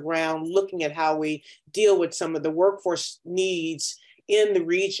colleges around looking at how we deal with some of the workforce needs in the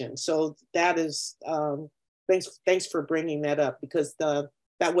region. So that is, thanks for bringing that up, because I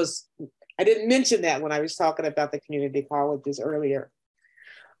didn't mention that when I was talking about the community colleges earlier.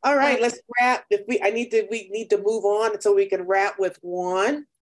 All right, let's wrap. We need to move on so we can wrap with Juan.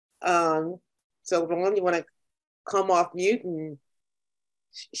 So Juan, you want to come off mute and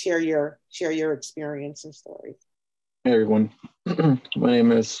share your experience and story? Hey everyone, my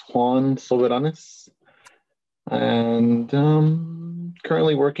name is Juan Soberanes, and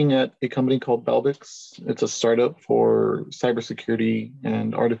currently working at a company called Balbix. It's a startup for cybersecurity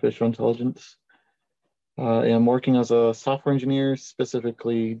and artificial intelligence. I'm working as a software engineer,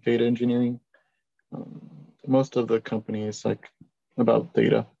 specifically data engineering. Most of the company is about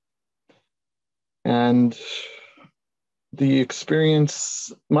data. And the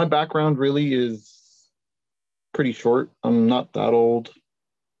experience, my background really is pretty short. I'm not that old.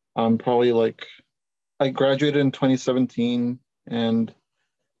 I'm probably I graduated in 2017 and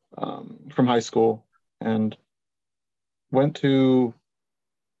from high school, and went to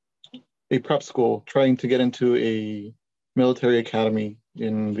a prep school trying to get into a military academy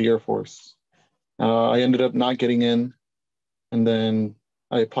in the Air Force. I ended up not getting in, and then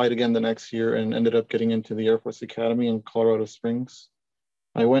I applied again the next year and ended up getting into the Air Force Academy in Colorado Springs.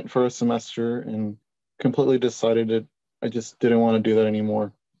 I went for a semester and completely decided that I just didn't want to do that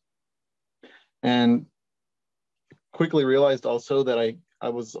anymore. And quickly realized also that I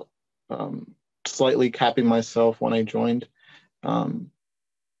was slightly capping myself when I joined,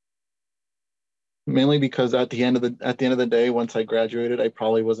 mainly because at the end of the day, once I graduated, I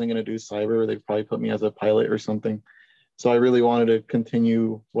probably wasn't going to do cyber. They'd probably put me as a pilot or something. So I really wanted to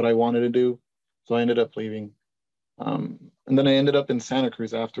continue what I wanted to do. So I ended up leaving. And then I ended up in Santa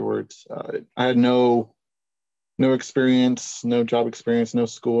Cruz afterwards. I had no experience, no job experience, no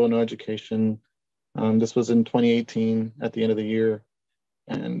school, no education. This was in 2018 at the end of the year,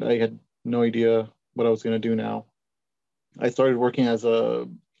 and I had no idea what I was going to do now. I started working as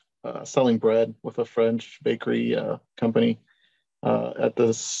selling bread with a French bakery company at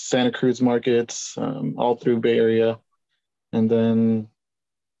the Santa Cruz markets, all through Bay Area, and then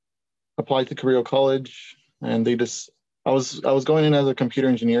applied to Cabrillo College. And I was going in as a computer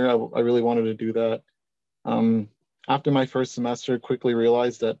engineer. I really wanted to do that. After my first semester, quickly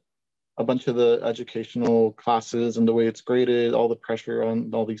realized that a bunch of the educational classes and the way it's graded, all the pressure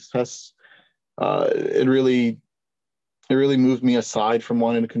on all these tests, it really moved me aside from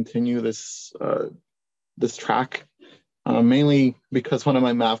wanting to continue this track. Mainly because one of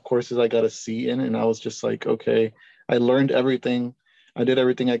my math courses I got a C in, and I was just like, okay, I learned everything, I did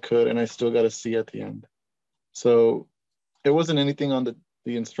everything I could, and I still got a C at the end. So it wasn't anything on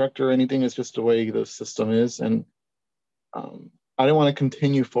the instructor or anything. It's just the way the system is, and I didn't want to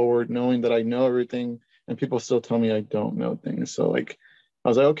continue forward knowing that I know everything and people still tell me I don't know things. So I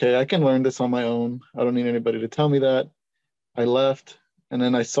was like, okay, I can learn this on my own. I don't need anybody to tell me that. I left, and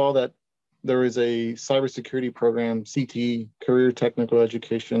then I saw that there is a cybersecurity program, CTE, Career Technical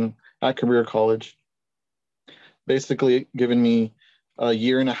Education, at Cabrillo College, basically giving me a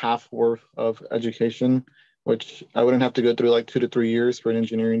year and a half worth of education, which I wouldn't have to go through 2 to 3 years for an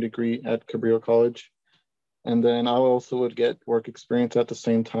engineering degree at Cabrillo College. And then I also would get work experience at the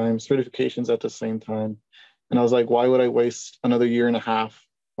same time, certifications at the same time. And I was like, why would I waste another year and a half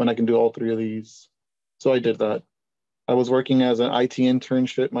when I can do all 3 of these? So I did that. I was working as an IT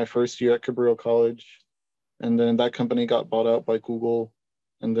internship my first year at Cabrillo College. And then that company got bought out by Google.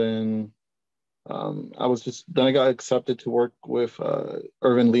 And then I got accepted to work with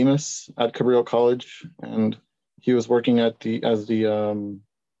Irvin Lemus at Cabrillo College. And he was working as the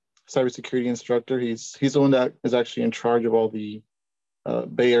cybersecurity instructor. He's the one that is actually in charge of all the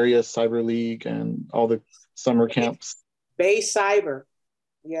Bay Area Cyber League and all the summer camps. Bay Cyber,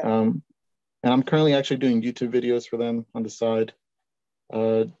 yeah. And I'm currently actually doing YouTube videos for them on the side.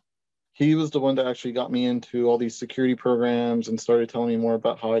 He was the one that actually got me into all these security programs and started telling me more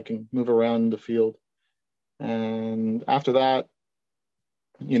about how I can move around in the field. And after that,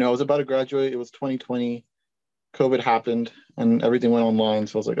 I was about to graduate. It was 2020. COVID happened and everything went online.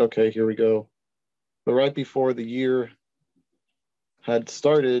 So I was like, okay, here we go. But right before the year had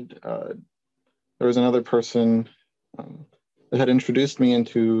started, there was another person They had introduced me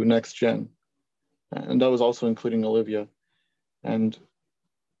into NextGen, and that was also including Olivia. And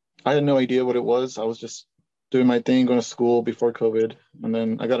I had no idea what it was. I was just doing my thing, going to school before COVID. And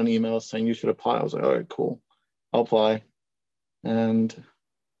then I got an email saying you should apply. I was like, all right, cool, I'll apply. And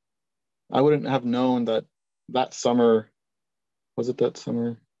I wouldn't have known that that summer, was it that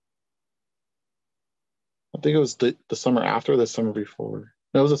summer? I think it was the summer after, the summer before.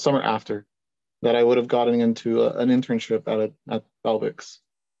 No, it was the summer after that I would have gotten into an internship at Balbix.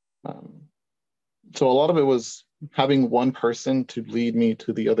 So a lot of it was having one person to lead me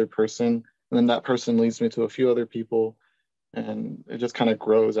to the other person, and then that person leads me to a few other people, and it just kind of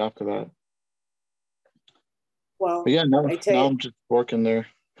grows after that. Well, but yeah, now I'm just working there.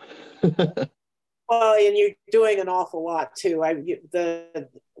 Well, and you're doing an awful lot too.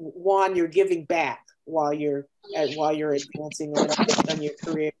 Juan, you're giving back while you're advancing on your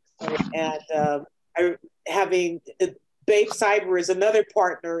career, and having Babe Cyber is another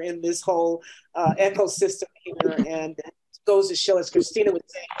partner in this whole ecosystem here, and it goes to show, as Christina was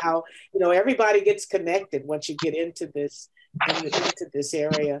saying, how everybody gets connected once you get into this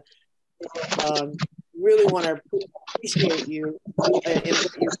area. Really want to appreciate you and what you're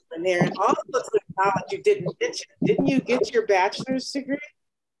doing there. And also to acknowledge, you didn't mention, didn't you get your bachelor's degree?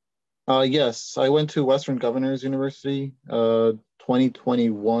 Yes, I went to Western Governors University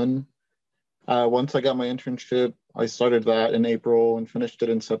 2021. Once I got my internship, I started that in April and finished it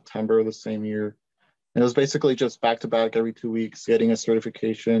in September the same year. And it was basically just back-to-back every 2 weeks, getting a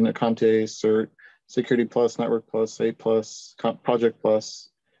certification, a CompTIA cert, Security Plus, Network Plus, A Plus, Project Plus,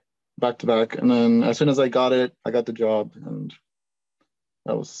 back-to-back. And then as soon as I got it, I got the job, and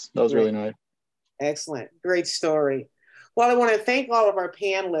that was really nice. Excellent. Great story. Well, I want to thank all of our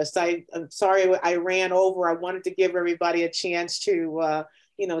panelists. I'm sorry I ran over. I wanted to give everybody a chance to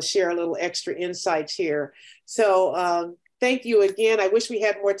share a little extra insights here. So thank you again. I wish we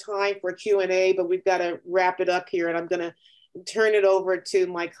had more time for Q&A, but we've got to wrap it up here. And I'm going to turn it over to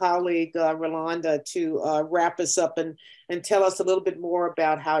my colleague, Rolanda, to wrap us up and tell us a little bit more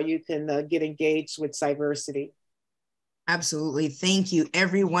about how you can get engaged with Cyversity. Absolutely. Thank you,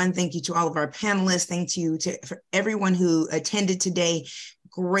 everyone. Thank you to all of our panelists. Thank you for everyone who attended today.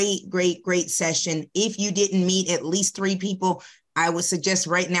 Great, great, great session. If you didn't meet at least 3 people, I would suggest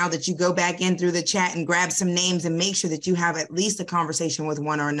right now that you go back in through the chat and grab some names and make sure that you have at least a conversation with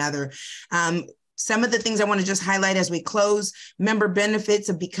one or another. Some of the things I want to just highlight as we close: member benefits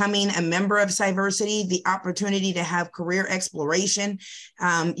of becoming a member of Cyversity, the opportunity to have career exploration.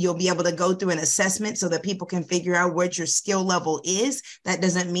 You'll be able to go through an assessment so that people can figure out what your skill level is. That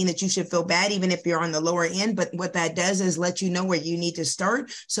doesn't mean that you should feel bad, even if you're on the lower end, but what that does is let you know where you need to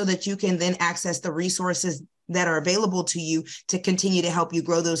start so that you can then access the resources that are available to you to continue to help you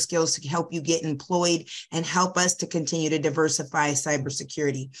grow those skills, to help you get employed, and help us to continue to diversify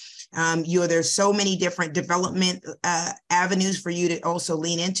cybersecurity. There's so many different development avenues for you to also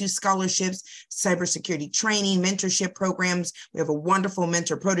lean into: scholarships, cybersecurity training, mentorship programs. We have a wonderful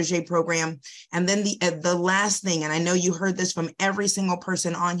mentor protege program. And then the last thing, and I know you heard this from every single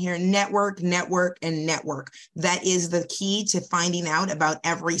person on here: network, network, and network. That is the key to finding out about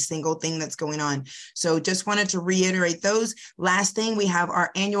every single thing that's going on. So just wanted to reiterate those. Last thing, we have our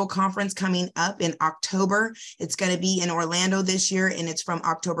annual conference coming up in October. It's going to be in Orlando this year, and it's from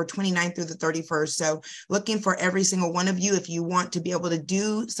October 29th through the 31st. So looking for every single one of you, if you want to be able to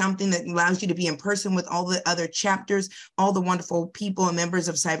do something that allows you to be in person with all the other chapters, all the wonderful people and members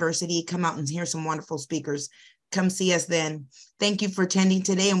of Cyversity, come out and hear some wonderful speakers. Come see us then. Thank you for attending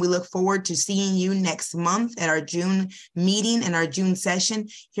today, and we look forward to seeing you next month at our June meeting and our June session.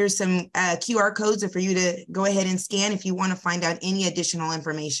 Here's some QR codes for you to go ahead and scan if you want to find out any additional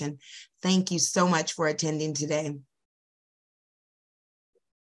information. Thank you so much for attending today.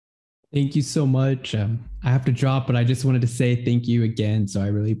 Thank you so much. I have to drop, but I just wanted to say thank you again. So I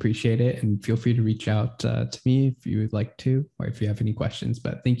really appreciate it. And feel free to reach out to me if you would like to, or if you have any questions.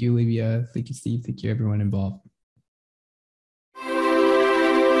 But thank you, Olivia. Thank you, Steve. Thank you, everyone involved.